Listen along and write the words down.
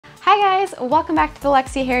Hi guys, welcome back to the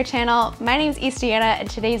Luxy Hair channel. My name is Eastiana and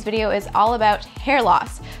today's video is all about hair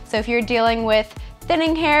loss. So if you're dealing with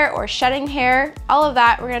thinning hair or shedding hair, all of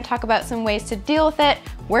that, we're going to talk about some ways to deal with it,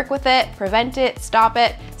 work with it, prevent it, stop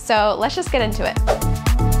it. So let's just get into it.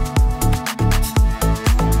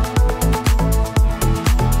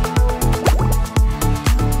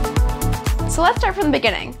 So let's start from the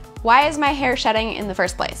beginning. Why is my hair shedding in the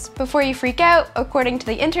first place? Before you freak out, according to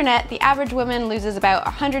the internet, the average woman loses about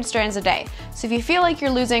 100 strands a day. So if you feel like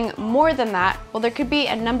you're losing more than that, well, there could be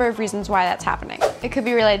a number of reasons why that's happening. It could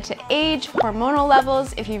be related to age, hormonal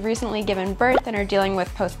levels, if you've recently given birth and are dealing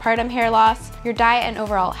with postpartum hair loss, your diet and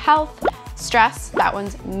overall health, stress, that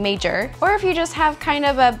one's major, or if you just have kind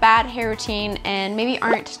of a bad hair routine and maybe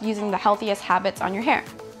aren't using the healthiest habits on your hair.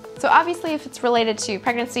 So obviously if it's related to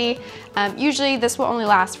pregnancy, usually this will only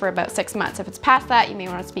last for about 6 months. If it's past that, you may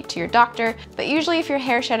want to speak to your doctor, but usually if your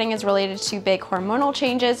hair shedding is related to big hormonal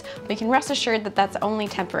changes, we can rest assured that that's only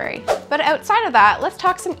temporary. But outside of that, let's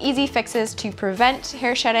talk some easy fixes to prevent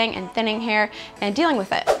hair shedding and thinning hair and dealing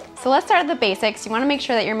with it. So let's start at the basics. You want to make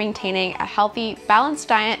sure that you're maintaining a healthy, balanced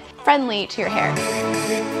diet friendly to your hair.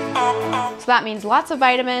 So that means lots of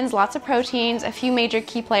vitamins, lots of proteins. A few major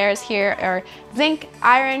key players here are zinc,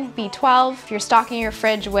 iron, B12. If you're stocking your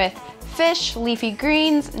fridge with fish, leafy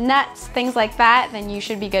greens, nuts, things like that, then you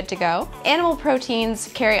should be good to go. Animal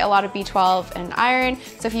proteins carry a lot of B12 and iron,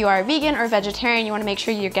 so if you are vegan or vegetarian, you want to make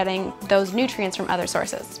sure you're getting those nutrients from other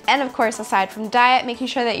sources. And of course, aside from diet, making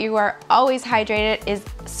sure that you are always hydrated is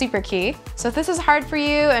super key. So if this is hard for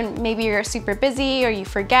you and maybe you're super busy or you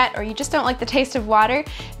forget or you just don't like the taste of water,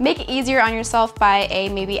 make it easier on yourself by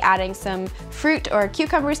maybe adding some fruit or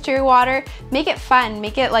cucumbers to your water. Make it fun,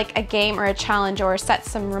 make it like a game or a challenge, or set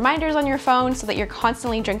some reminders on your phone so that you're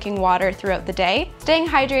constantly drinking water throughout the day. Staying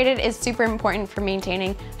hydrated is super important for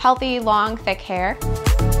maintaining healthy, long, thick hair.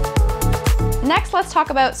 Next, let's talk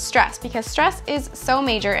about stress, because stress is so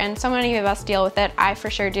major and so many of us deal with it. I for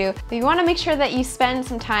sure do. But you want to make sure that you spend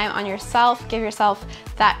some time on yourself, give yourself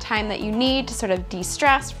that time that you need to sort of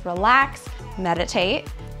de-stress, relax, meditate.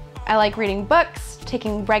 I like reading books,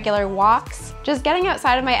 taking regular walks, just getting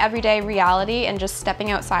outside of my everyday reality and just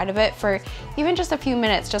stepping outside of it for even just a few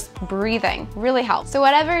minutes, just breathing really helps. So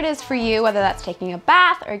whatever it is for you, whether that's taking a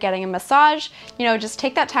bath or getting a massage, just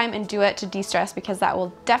take that time and do it to de-stress, because that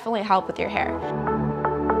will definitely help with your hair.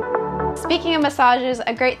 Speaking of massages,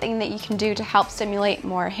 a great thing that you can do to help stimulate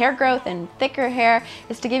more hair growth and thicker hair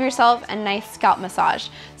is to give yourself a nice scalp massage.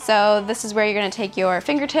 So this is where you're going to take your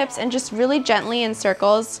fingertips and just really gently in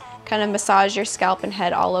circles kind of massage your scalp and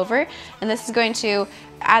head all over. And this is going to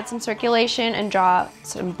add some circulation and draw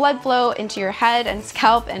some blood flow into your head and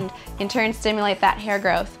scalp, and in turn stimulate that hair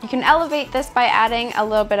growth. You can elevate this by adding a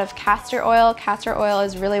little bit of castor oil. Castor oil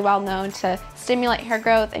is really well known to stimulate hair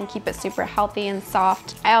growth and keep it super healthy and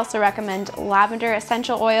soft. I also recommend lavender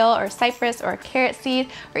essential oil or cypress or carrot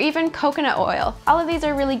seed or even coconut oil. All of these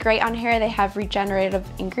are really great on hair. They have regenerative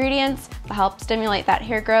ingredients that help stimulate that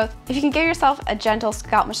hair growth. If you can give yourself a gentle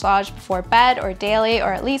scalp massage before bed or daily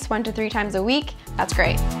or at least 1 to 3 times a week, that's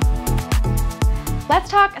great. Let's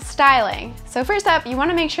talk styling. So first up, you want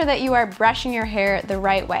to make sure that you are brushing your hair the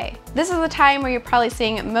right way. This is the time where you're probably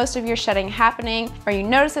seeing most of your shedding happening, or you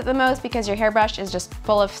notice it the most because your hairbrush is just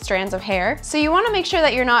full of strands of hair. So you want to make sure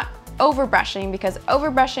that you're not overbrushing, because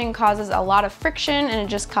overbrushing causes a lot of friction and it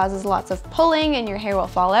just causes lots of pulling and your hair will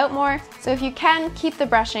fall out more. So if you can, keep the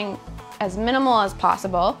brushing as minimal as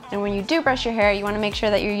possible. And when you do brush your hair, you want to make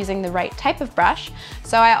sure that you're using the right type of brush.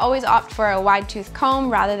 So I always opt for a wide tooth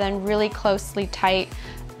comb rather than really closely tight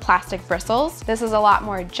plastic bristles. This is a lot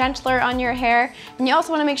more gentler on your hair. And you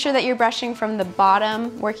also want to make sure that you're brushing from the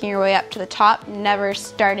bottom, working your way up to the top, never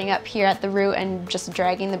starting up here at the root and just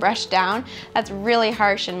dragging the brush down. That's really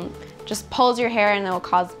harsh and just pulls your hair and it will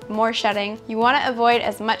cause more shedding. You want to avoid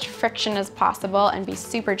as much friction as possible and be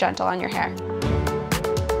super gentle on your hair.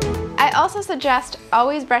 I also suggest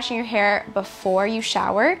always brushing your hair before you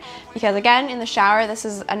shower, because again, in the shower, this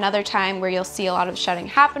is another time where you'll see a lot of shedding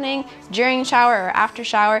happening during shower or after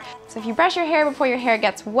shower. So if you brush your hair before your hair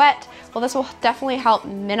gets wet, well, this will definitely help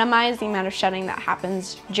minimize the amount of shedding that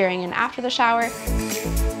happens during and after the shower.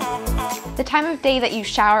 The time of day that you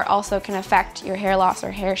shower also can affect your hair loss or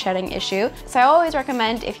hair shedding issue. So I always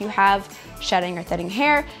recommend, if you have shedding or thinning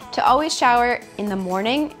hair, to always shower in the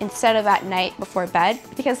morning instead of at night before bed,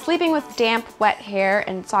 because sleeping with damp, wet hair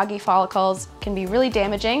and soggy follicles can be really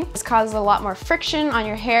damaging. This causes a lot more friction on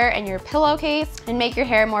your hair and your pillowcase and make your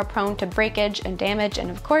hair more prone to breakage and damage and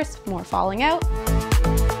of course more falling out.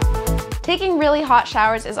 Taking really hot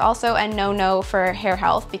showers is also a no-no for hair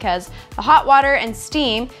health because the hot water and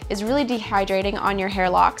steam is really dehydrating on your hair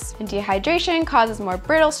locks. And dehydration causes more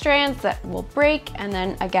brittle strands that will break, and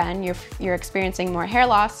then again, you're experiencing more hair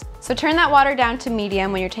loss. So turn that water down to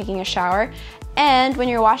medium when you're taking a shower, and when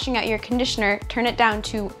you're washing out your conditioner, turn it down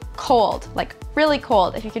to cold, like really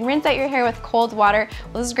cold. If you can rinse out your hair with cold water,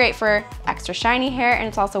 well, this is great for extra shiny hair, and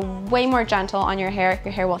it's also way more gentle on your hair.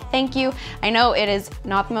 Your hair will thank you. I know it is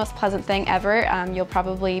not the most pleasant thing ever. You'll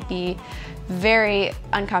probably be very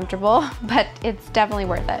uncomfortable, but it's definitely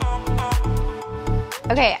worth it.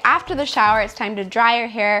 Okay, after the shower, it's time to dry your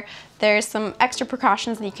hair. There's some extra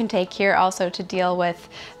precautions that you can take here also to deal with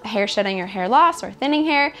hair shedding or hair loss or thinning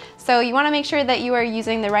hair. So you want to make sure that you are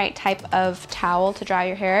using the right type of towel to dry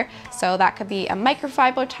your hair. So that could be a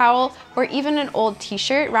microfiber towel or even an old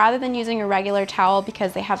t-shirt rather than using a regular towel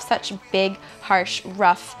because they have such big, harsh,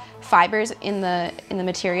 rough fibers in the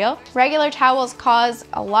material. Regular towels cause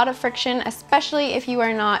a lot of friction, especially if you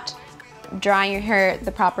are not drying your hair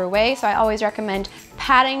the proper way. So I always recommend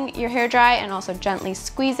patting your hair dry and also gently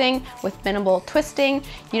squeezing with minimal twisting.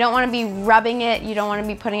 You don't want to be rubbing it, you don't want to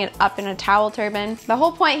be putting it up in a towel turban. The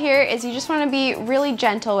whole point here is you just want to be really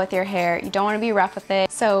gentle with your hair. You don't want to be rough with it.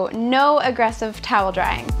 So no aggressive towel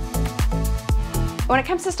drying. When it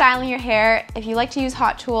comes to styling your hair, if you like to use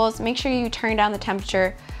hot tools, make sure you turn down the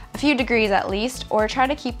temperature a few degrees at least, or try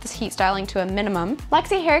to keep this heat styling to a minimum.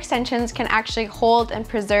 Luxy hair extensions can actually hold and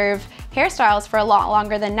preserve hairstyles for a lot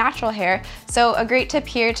longer than natural hair. So a great tip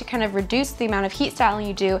here to kind of reduce the amount of heat styling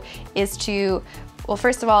you do is to, well,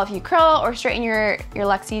 first of all, if you curl or straighten your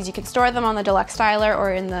Luxies, you can store them on the deluxe styler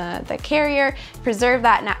or in the carrier, preserve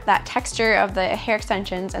that texture of the hair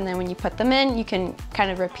extensions, and then when you put them in, you can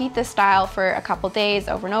kind of repeat this style for a couple days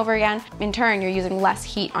over and over again. In turn, you're using less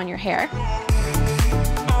heat on your hair.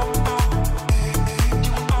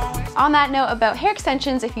 On that note about hair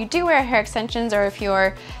extensions, if you do wear hair extensions or if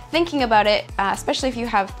you're thinking about it, especially if you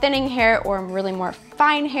have thinning hair or really more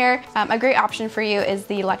fine hair, a great option for you is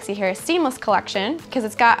the Luxy Hair Seamless collection because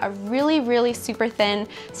it's got a really super thin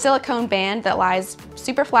silicone band that lies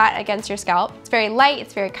super flat against your scalp. It's very light,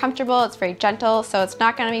 it's very comfortable, it's very gentle, so it's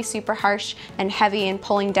not going to be super harsh and heavy and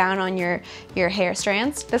pulling down on your hair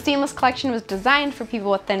strands. The Seamless collection was designed for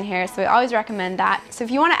people with thin hair, so I always recommend that. So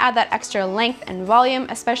if you want to add that extra length and volume,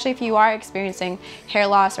 especially if you are experiencing hair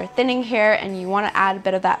loss or thinning hair and you want to add a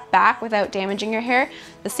bit of that back without damaging your hair,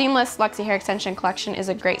 the Seamless Luxy Hair Extension collection is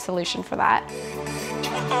a great solution for that.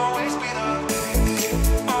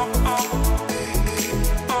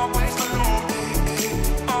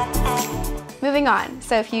 Moving on,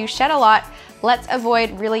 so if you shed a lot, let's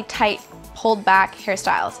avoid really tight pulled back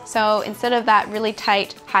hairstyles. So instead of that really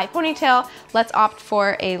tight high ponytail, let's opt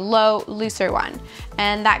for a low, looser one.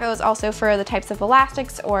 And that goes also for the types of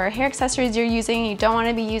elastics or hair accessories you're using. You don't want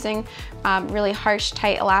to be using really harsh,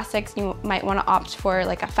 tight elastics. You might want to opt for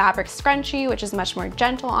like a fabric scrunchie, which is much more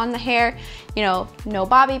gentle on the hair. You know, no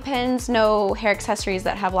bobby pins, no hair accessories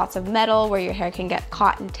that have lots of metal where your hair can get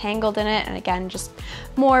caught and tangled in it. And again, just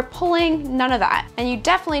more pulling, none of that. And you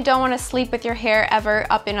definitely don't want to sleep with your hair ever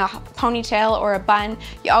up in a ponytail or a bun.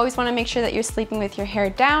 You always want to make sure that you're sleeping with your hair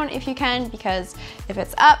down if you can, because if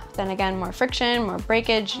it's up, then again, more friction, more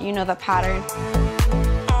breakage, you know the pattern.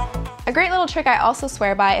 A great little trick I also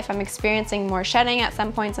swear by if I'm experiencing more shedding at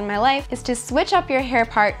some points in my life is to switch up your hair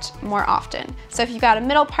part more often. So if you've got a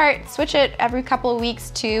middle part, switch it every couple of weeks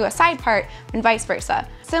to a side part and vice versa.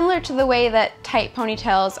 Similar to the way that tight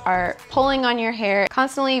ponytails are pulling on your hair,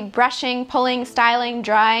 constantly brushing, pulling, styling,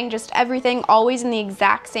 drying, just everything always in the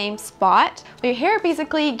exact same spot. Your hair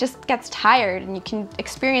basically just gets tired and you can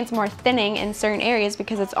experience more thinning in certain areas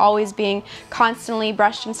because it's always being constantly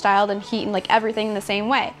brushed and styled and heat and like everything the same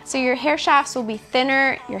way. So your hair shafts will be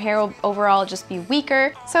thinner, your hair will overall just be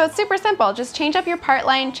weaker. So it's super simple, just change up your part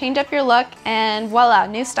line, change up your look, and voila,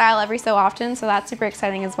 new style every so often, so that's super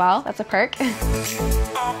exciting as well. That's a perk.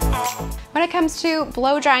 When it comes to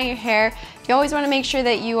blow drying your hair, you always want to make sure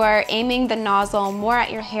that you are aiming the nozzle more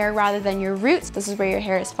at your hair rather than your roots. This is where your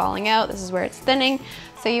hair is falling out, this is where it's thinning.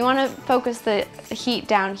 So you want to focus the heat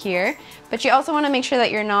down here, but you also want to make sure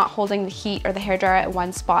that you're not holding the heat or the hairdryer at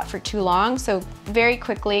one spot for too long. So very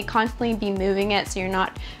quickly, constantly be moving it so you're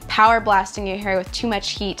not power blasting your hair with too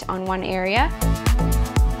much heat on one area.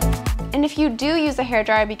 And if you do use a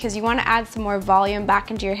hairdryer because you want to add some more volume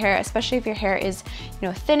back into your hair, especially if your hair is, you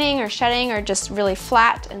know, thinning or shedding or just really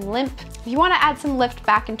flat and limp, if you want to add some lift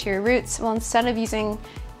back into your roots, well, instead of using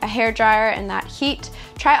a hairdryer and that heat,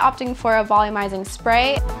 try opting for a volumizing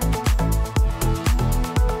spray.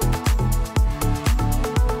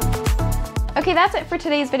 Okay, that's it for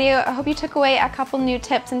today's video. I hope you took away a couple new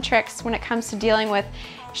tips and tricks when it comes to dealing with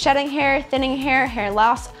shedding hair, thinning hair, hair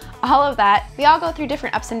loss, all of that. We all go through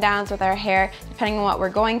different ups and downs with our hair depending on what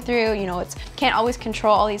we're going through. You know, can't always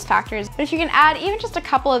control all these factors, but if you can add even just a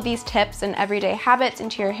couple of these tips and everyday habits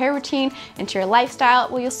into your hair routine, into your lifestyle,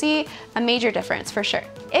 well, you'll see a major difference for sure.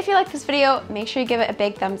 If you like this video, make sure you give it a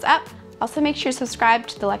big thumbs up. Also, make sure to subscribe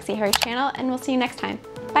to the Luxy Hair channel, and we'll see you next time.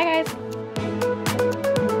 Bye guys.